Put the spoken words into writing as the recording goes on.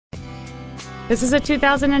This is a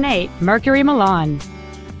 2008 Mercury Milan.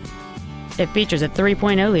 It features a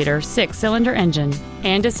 3.0-liter 6-cylinder engine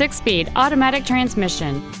and a 6-speed automatic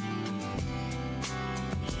transmission.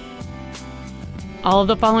 All of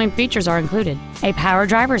the following features are included: a power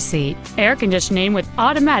driver's seat, air conditioning with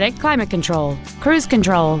automatic climate control, cruise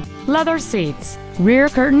control, leather seats, rear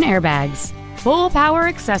curtain airbags, full power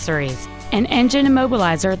accessories, an engine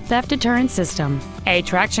immobilizer theft deterrent system, a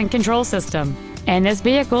traction control system, and this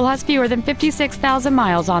vehicle has fewer than 56,000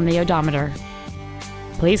 miles on the odometer.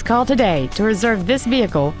 Please call today to reserve this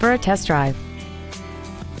vehicle for a test drive.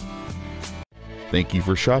 Thank you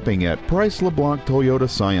for shopping at Price LeBlanc Toyota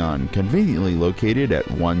Scion, conveniently located at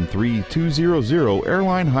 13200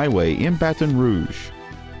 Airline Highway in Baton Rouge.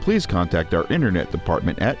 Please contact our internet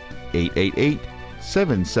department at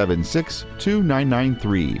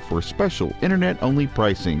 888-776-2993 for special internet-only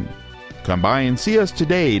pricing. Come by and see us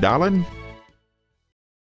today, darling.